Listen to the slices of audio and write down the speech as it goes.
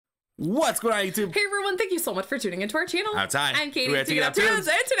What's going on, YouTube? Hey everyone, thank you so much for tuning into our channel. I'm Ty. I'm Katie, We're at tktoptunes.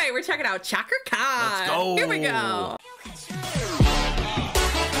 and today we're checking out Cakra. Let's go. Here we go.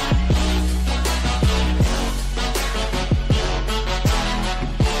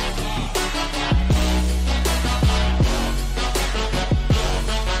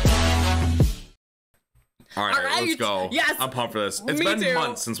 All right, let's go. Yes. I'm pumped for this. It's been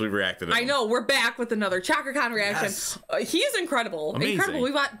months since we've reacted to it. I know. We're back with another Cakra reaction. Yes. He's incredible. Amazing. Incredible.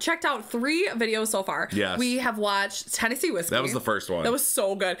 We've checked out 3 videos so far. Yes. We have watched Tennessee Whiskey. That was the first one. That was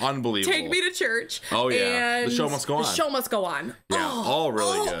so good. Unbelievable. Take Me to Church. Oh, yeah. And The Show Must Go On. The Show Must Go On. Yeah, all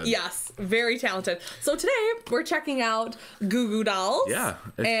really good. Yes. Very talented. So today we're checking out Goo Goo Dolls. Yeah.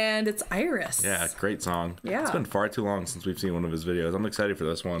 And it's Iris. Yeah, great song. Yeah. It's been far too long since we've seen one of his videos. I'm excited for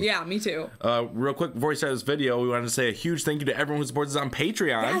this one. Yeah, me too. Real quick, before we start this video, we wanted to say a huge thank you to everyone who supports us on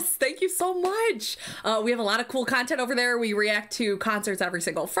Patreon. Yes, thank you so much. We have a lot of cool content over there. We react to concerts every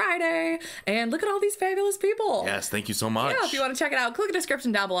single Friday. And look at all these fabulous people. Yes, thank you so much. Yeah, if you want to check it out, click the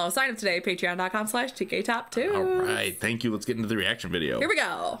description down below. Sign up today, patreon.com/tktoptunes. All right, thank you. Let's get into the reaction video. Here we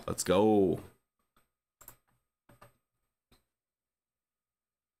go. Let's go.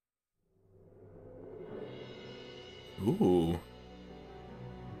 Ooh.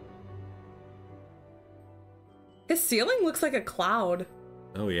 His ceiling looks like a cloud,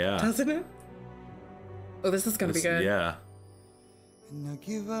 Oh, yeah. doesn't it? Oh, this is going to be good. Yeah. And I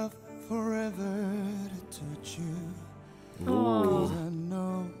give up forever to touch you. Oh, I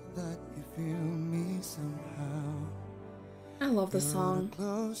know that you feel me somehow. I love this You're song. the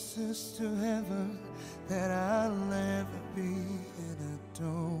closest to heaven that I'll ever be, and I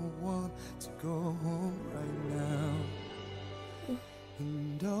don't want to go home right now.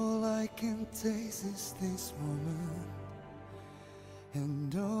 And all I can taste is this moment,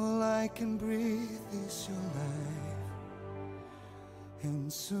 and all I can breathe is your life.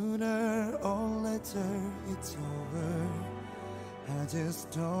 And sooner or later it's over. I just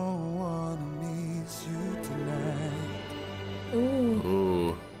don't wanna miss you tonight. Ooh.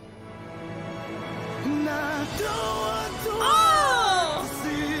 Ooh. And I don't want to Oh!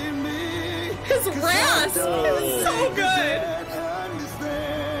 see me. His rasp is so good.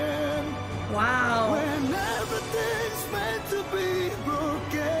 Understand Wow. when everything's meant to be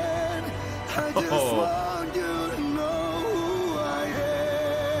broken. I just Oh. want you to know who I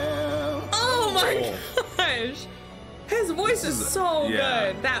am. Oh my gosh. His voice is so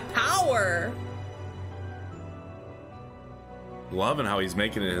yeah. good. That power. Loving how he's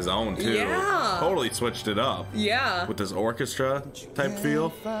making it his own, too. Yeah. Totally switched it up. Yeah. With this orchestra type feel.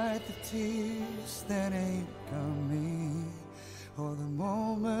 Fight the tears that ain't coming, or the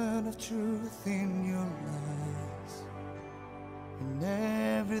moment of truth in your eyes, and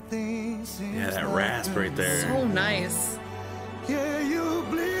everything seems Yeah, that like rasp right there. So nice. yeah, you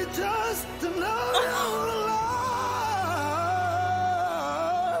bleed just to know you're alive.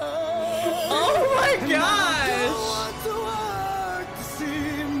 Oh my And I gosh. don't want the world to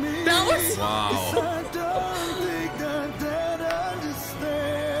see me. That was Wow. I don't think that they'd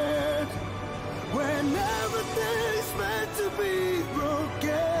understand when everything's meant to be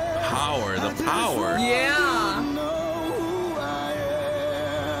broken. Power, the I just power. want Yeah. you to know who I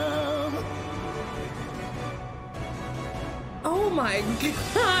am. Oh my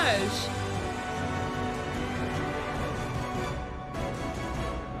gosh.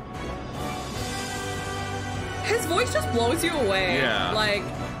 His voice just blows you away. Yeah. Like,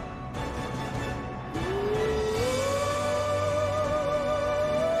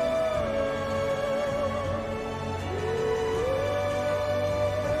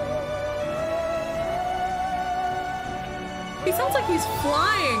 he sounds like he's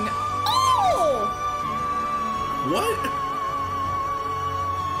flying. Oh! What?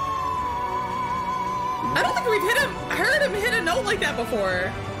 I don't think we've heard him hit a note like that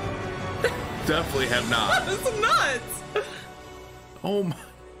before. Definitely have not. This is nuts. Oh my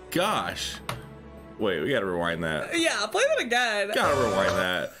gosh. Wait, we gotta rewind that. Yeah, play that again. Gotta rewind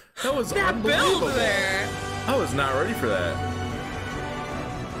that. That was That unbelievable. build there. I was not ready for that.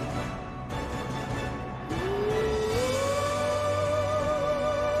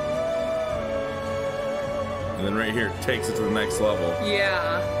 And then right here takes it to the next level.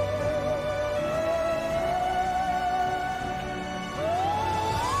 Yeah.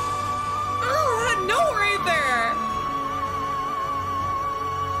 Oh, that note right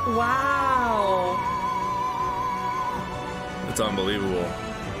there. Wow. It's unbelievable.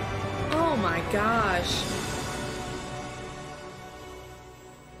 Oh my gosh.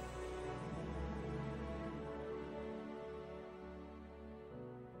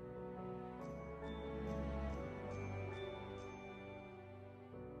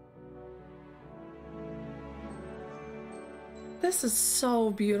 This is so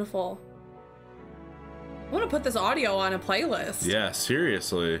beautiful. I want to put this audio on a playlist. Yeah,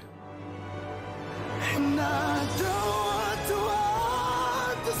 seriously. And I don't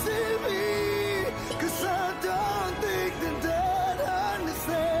want to see me, 'cause I don't think the dead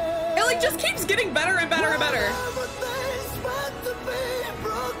understand. It like just keeps getting better and better and better.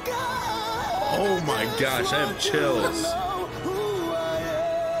 Oh my gosh, I have chills.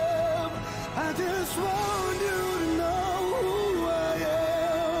 I just want you to know who I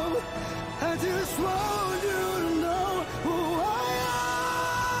am. I just want you to know who I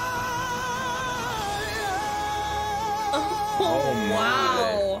am. Oh, my.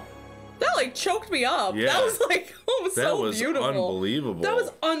 wow. That like choked me up. Yeah. That was like, oh, was That so was beautiful. unbelievable. That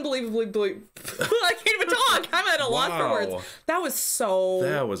was unbelievably. I can't even talk. I'm at a loss for Wow. words. That was so.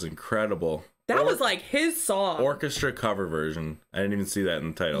 That was incredible. That was like his song. Orchestra cover version. I didn't even see that in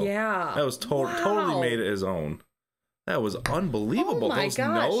the title. Yeah. That was totally made it his own. That was unbelievable. Oh my Those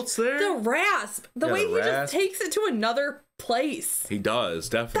gosh. notes there. The rasp. The Yeah, way the he rasp. just takes it to another place. He does,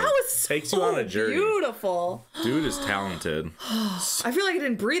 definitely. That was so Takes you on a journey. beautiful. Dude is talented. I feel like I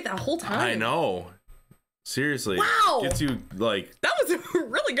didn't breathe that whole time. I know. Seriously. Wow. Gets you like, That was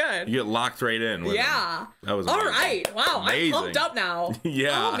really good. you get locked right in with Yeah. him. That was All amazing. right. Wow. Amazing. I'm pumped up now.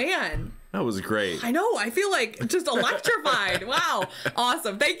 Yeah. Oh, man. That was great. I know. I feel like just electrified. Wow.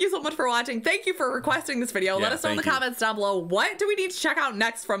 Awesome. Thank you so much for watching. Thank you for requesting this video. Let Yeah, us know in the thank you. comments down below. What do we need to check out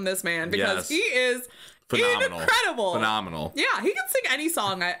next from this man? Because Yes. he is Phenomenal. incredible. Phenomenal. Yeah. He can sing any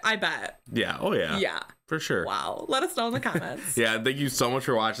song, I bet. Yeah. Oh, yeah. Yeah. For sure. Wow. Let us know in the comments. Yeah, thank you so much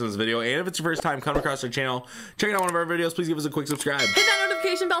for watching this video. And if it's your first time coming across our channel, checking out one of our videos, please give us a quick subscribe. Hit that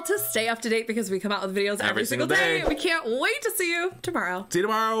notification bell to stay up to date because we come out with videos every single day. day. We can't wait to see you tomorrow. See you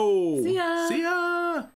tomorrow. See ya. See ya.